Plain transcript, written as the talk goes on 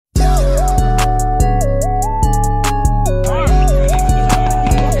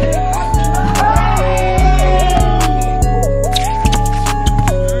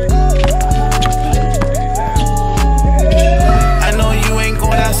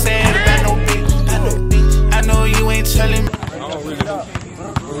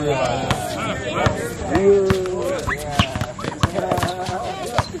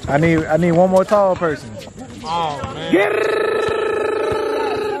I need one more tall person. Oh man. Get it!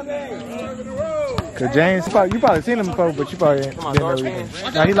 Cause James, you probably seen him before, but you probably didn't know him.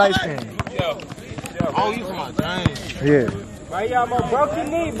 Nah, he light skinned. Yeah. Oh, you from my James? Yeah. Why y'all more broken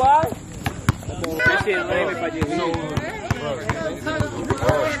knee, boy? That shit lame if I just know.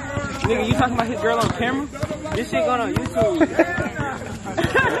 Nigga, you talking about his girl on camera? This shit going on YouTube.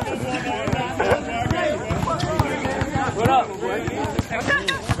 What up, boy?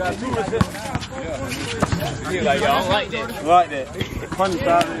 Got 2 resists. He's like, y'all like that. Like that. Funny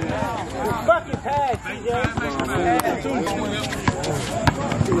style. Fucking pass, CJ.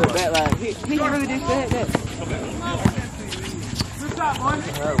 He look back like, he really just said that. Good shot, boy.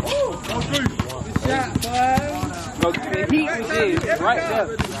 Good shot, boy. The heat was this, right there.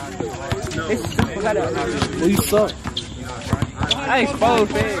 It's super hot out there. Well, you suck. I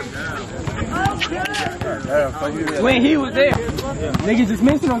exposed that. When he was there, niggas just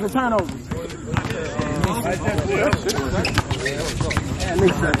missing on the turnover.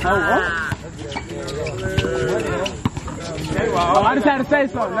 Oh, I just had to say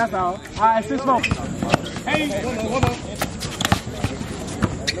something, that's all. Alright, 6-4.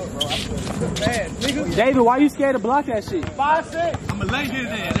 Hey, David, why you scared to block that shit? 5-6. I'ma lay his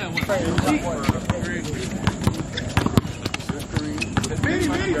ass that one.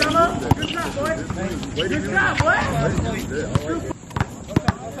 Good shot, boy.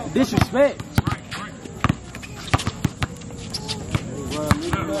 Disrespect.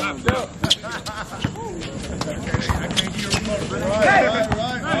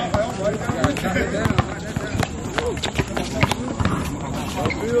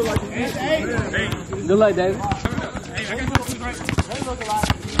 Good luck, David.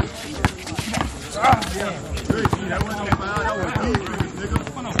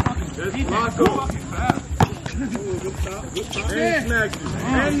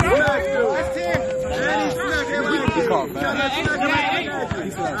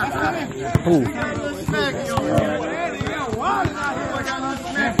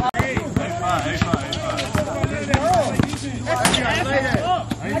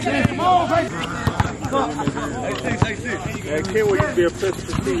 That kid will be a place of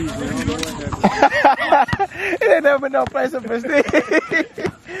prestige. It ain't never been no place of prestige. It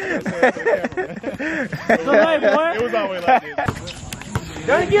was always like this.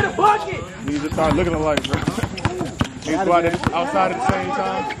 Gotta get a bucket! You just start looking alike, bro. You go out outside at the same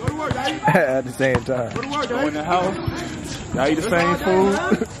time. At the same time. Go in the house. Y'all eat the same food.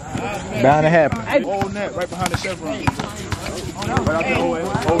 Bound to happen. Hey. Old net right behind the chevron. Right out the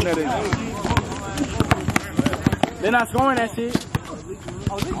old net in. They're not scoring that shit.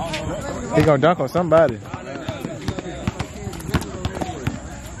 He gonna dunk on somebody.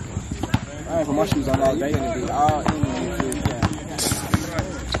 I ain't put my shoes on all day and it be all in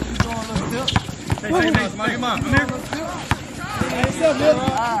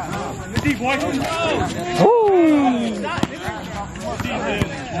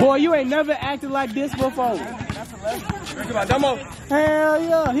Boy, you ain't never acted like this before. Hell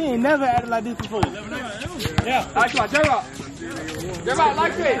yeah, he ain't never acted like this before. Yeah, come on, J-Rock. J-Rock,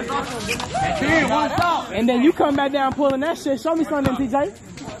 like this. And then you come back down pulling that shit. Show me something, TJ.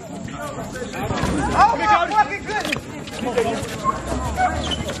 Oh my fucking goodness!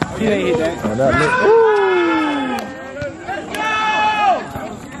 He didn't hit that. Oh, that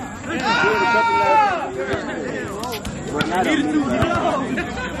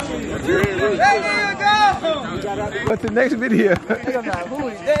What's the next video?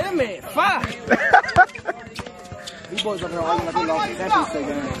 That man, 5. These boys over there arguing like they lost the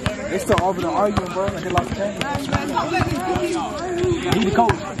championship game. They still over there arguing, bro, like they lost the championship. He the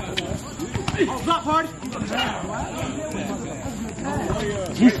coach. Block party.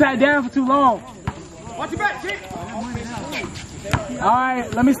 He sat down for too long. Watch your back, chick.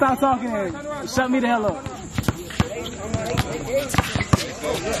 Alright, let me stop talking and shut me the hell up.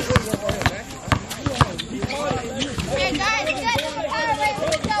 Hey guys, you got some Powerade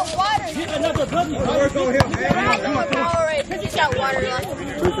 50-shot water. Get another buggy. Powerade 50-shot water.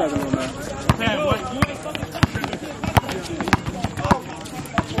 3 seconds, man.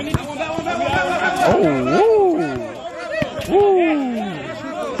 Oh, woo. Woo.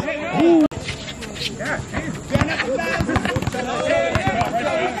 Woo.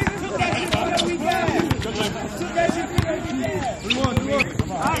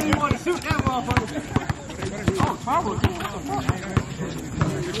 I didn't want to shoot that motherfucker. Let's go. 5-1.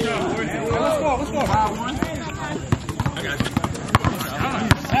 I got you.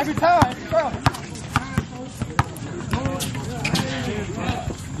 Every time, bro.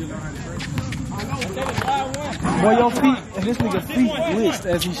 I know. 5-1. Boy, your feet, and this nigga feet twitched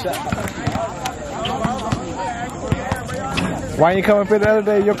as he shot. Why you come up here the other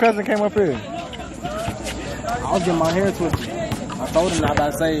day? Your cousin came up here. I was getting my hair twisted. I told him not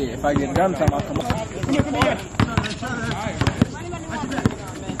to say if I get done time I'll come up. Come here.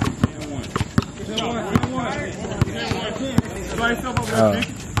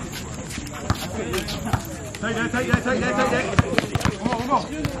 Take that. Come on.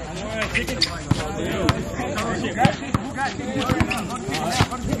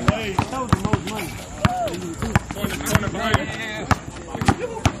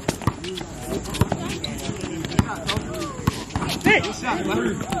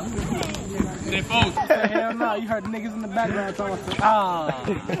 Hell no, you heard the niggas in the background talking. Ah.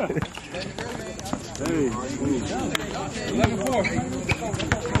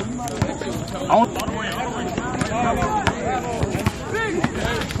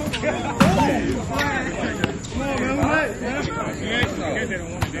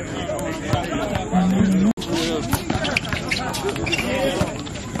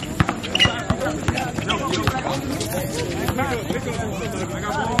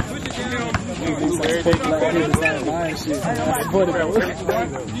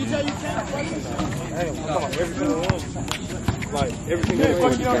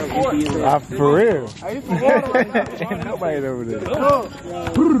 For real. Ain't nobody over there.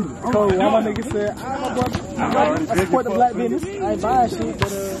 Cole, one of my niggas said, I support the black business. I ain't buying shit, but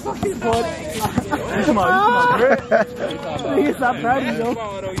support. Come on, nigga, stop proud of you, though.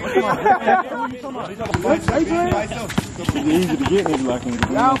 It's easy to get niggas like him.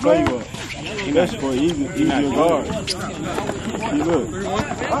 Y'all play well. That's for easier guard. You look.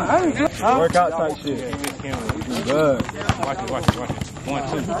 Workout type shit. Good. Watch it. 1,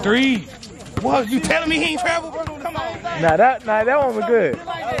 2, 3. What? You telling me he ain't traveled, bro? Come on. Nah, that one was good.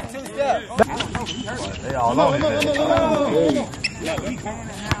 They all on it.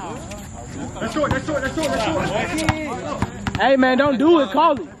 That's short. Hey, man, don't do it.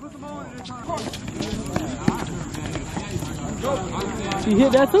 Call it. She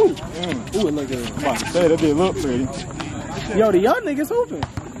hit that, too. Ooh, it look good. I'm about to say, that did look pretty. Yo, the young niggas hooping.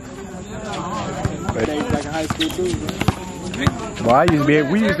 They like in high school, too. Well,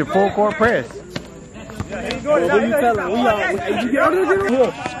 we used to full court press. What you telling? You get out of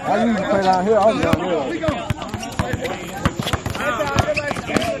here? I used to play down here. I was down here.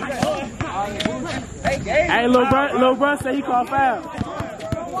 Hey, little bro say he called foul.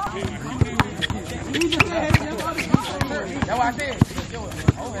 That's what I said.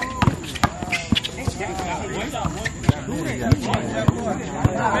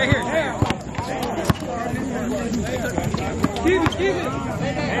 Right here. Keep it.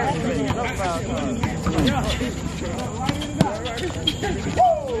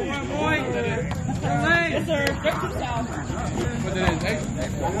 Yes, sir.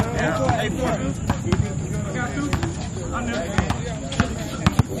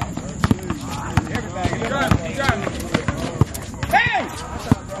 Hey!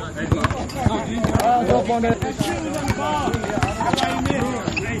 Go up on that.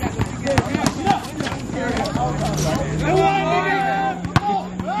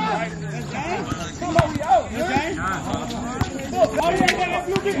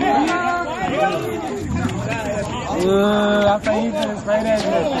 I think he just spray that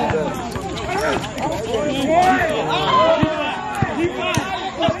shit.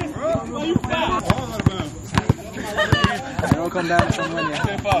 Don't come down to someone yet.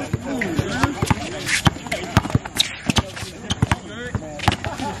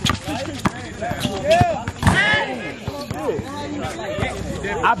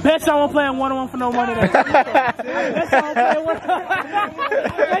 I bet y'all won't play in 1-on-1 for no money. I bet y'all won't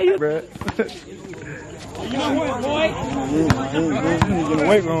play in 1-on-1. You know what, boy? He's in the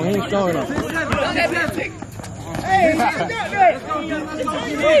weight room. He ain't strong enough. Hey,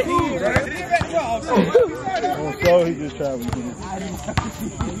 So he just traveled.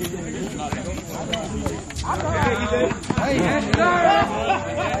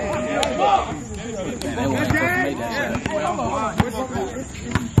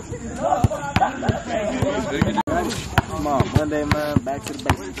 Come on, Monday, man. Back to the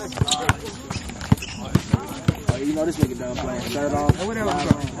basics. Oh, you know this nigga done playing. Shirt off.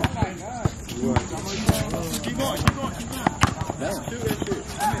 Keep going.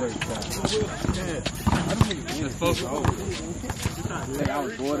 I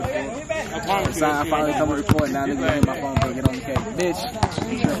was bored of it. So I finally come to report. Now nigga hit my phone to get on the case. Bitch.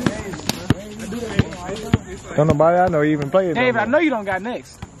 Don't nobody I know even play it. David, I know you don't got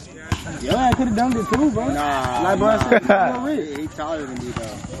next. Yo, I could have done it too, bro. Nah, Like, bro, I said, he taller than me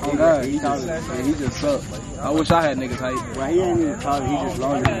though. oh, God, he taller. Yeah, he just sucked. I wish I had niggas height. Well, he ain't even taller. He just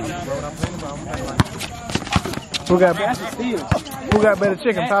longer than me. Who got That's a steal. who got better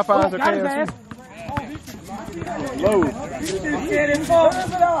chicken, Popeyes or KFC? Low.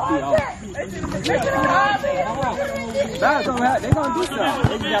 Nah, they gonna do something.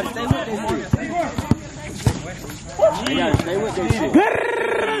 They just gotta stay with this shit. They gotta stay with this shit.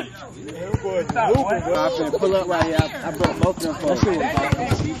 I'm finna pull up right here. I broke both of them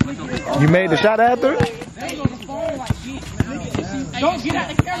for You made the shot after it? Don't get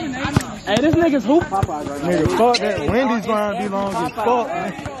out the camera, nigga. Hey, this nigga's hoop. Popeyes right now. Nigga, fuck that. Wendy's line be long as fuck,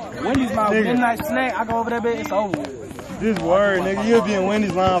 man. Wendy's my Nigga. midnight snack. I go over there, bitch. It's over with. this word, nigga. You'll be in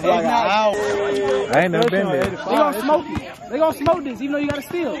Wendy's line for like an hour. I ain't never been there. They gonna smoke it. They gonna smoke this, even though you gotta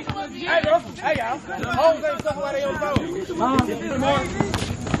steal. Hey, bro. Hey, y'all. Hoes ain't stuff while they on phone.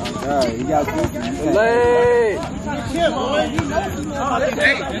 God, he got cookies. Late.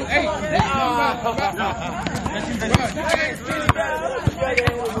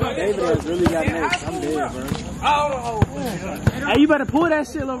 David has really got next. I'm dead, bro. Hey, you better pull that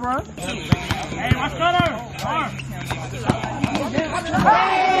shit, little bro.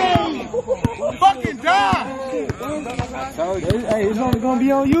 Fucking die! Hey, it's only gonna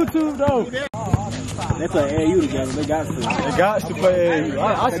be on YouTube though. They play AAU together. They got to. They got to play.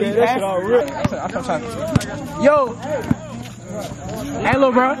 I see that shit all real. Yo. Hey,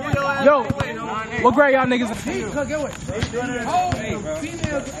 little bro. Yo. What grade y'all niggas?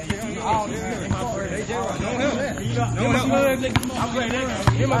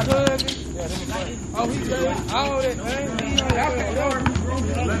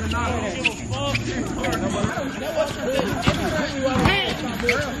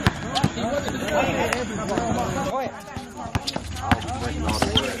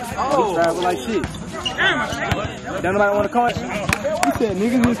 Oh, travel like shit. Don't nobody want to call it? You said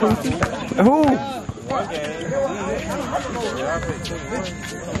niggas is Who?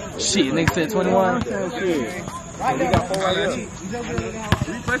 shit, nigga said 21.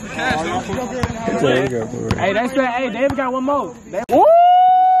 Hey, they said, hey, David got one more. Woo!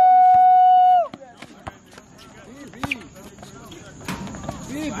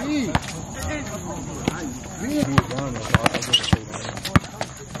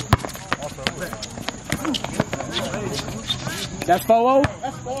 That's 4-0?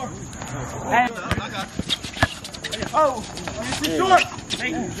 That's 4. Hey. Oh, it's short.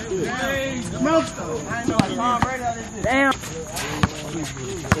 Damn.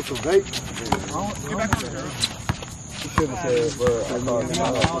 It's a vape. You should have said, bro. I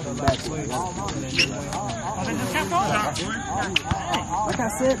Like I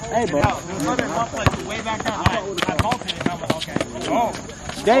said, hey, bro. Way back down. I called it and I was okay. Oh.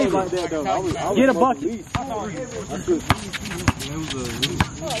 David, like that, though. I was get a bucket.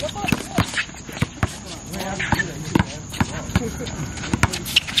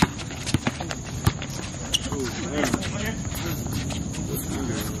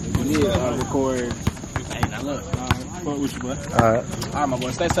 We need to record. Hey, now look. Fuck with you, bro. Alright. All right, my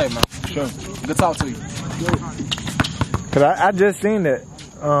boy. Stay safe, man. Sure. Good talk to you. Cause I just seen that,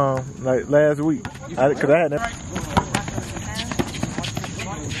 like last week. Cause I had that.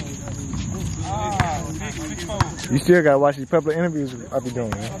 You still gotta watch these public interviews I be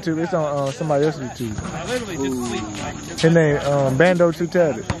doing. Too, it's on somebody else's YouTube. His name Bando Too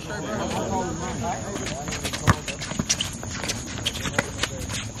Tatted.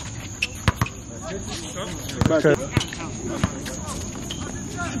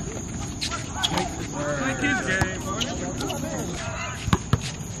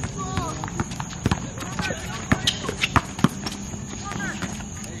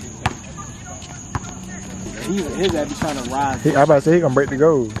 His ass be trying to rise. I about to say he gonna break the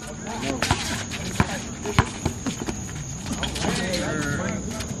goal.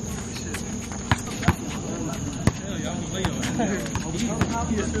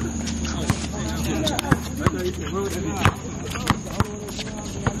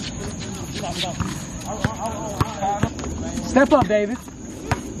 Step up, David.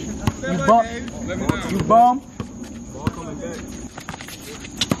 You bum. You bum.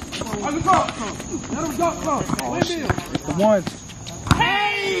 Let him go. The ones.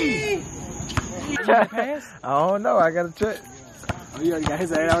 Hey! I don't know. I gotta check. Oh, you already got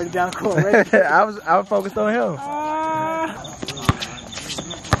his ass already down court. Right? I was focused on him.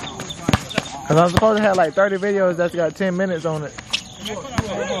 Cause I'm supposed to have like 30 videos that's got 10 minutes on it.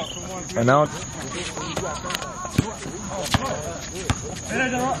 And now.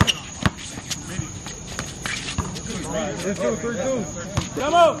 Let's go, 3-2.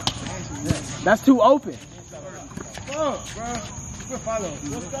 Come on. That's too open. Come on, bro. Good follow.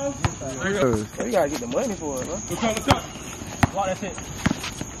 Let's go. You gotta get the money for it, bro. Let's go. Lock that shit.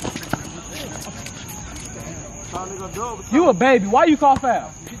 You a baby. Why you call foul?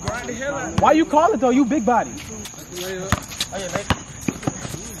 Why you call it though? You big body.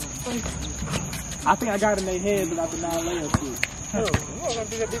 I think I got it in their head, but after 9 layups too.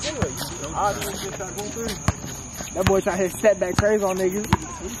 That boy trying to hit step back crazy on niggas.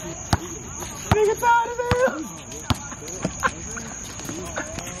 Nigga tired as hell.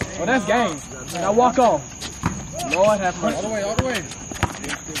 Well, that's game. Now walk off. Lord have mercy. All the way.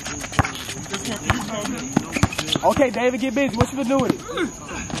 Okay, David, get busy. What you gonna do with it?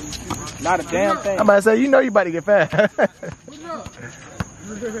 Not a damn thing. I'm about to say, you know you about to get fast. Go with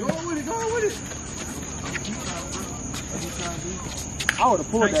it. I would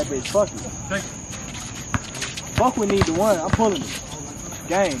have pulled that bitch. Fuck it. Fuck we need the one. I'm pulling it.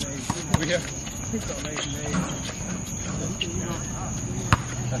 Game.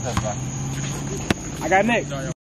 I got next.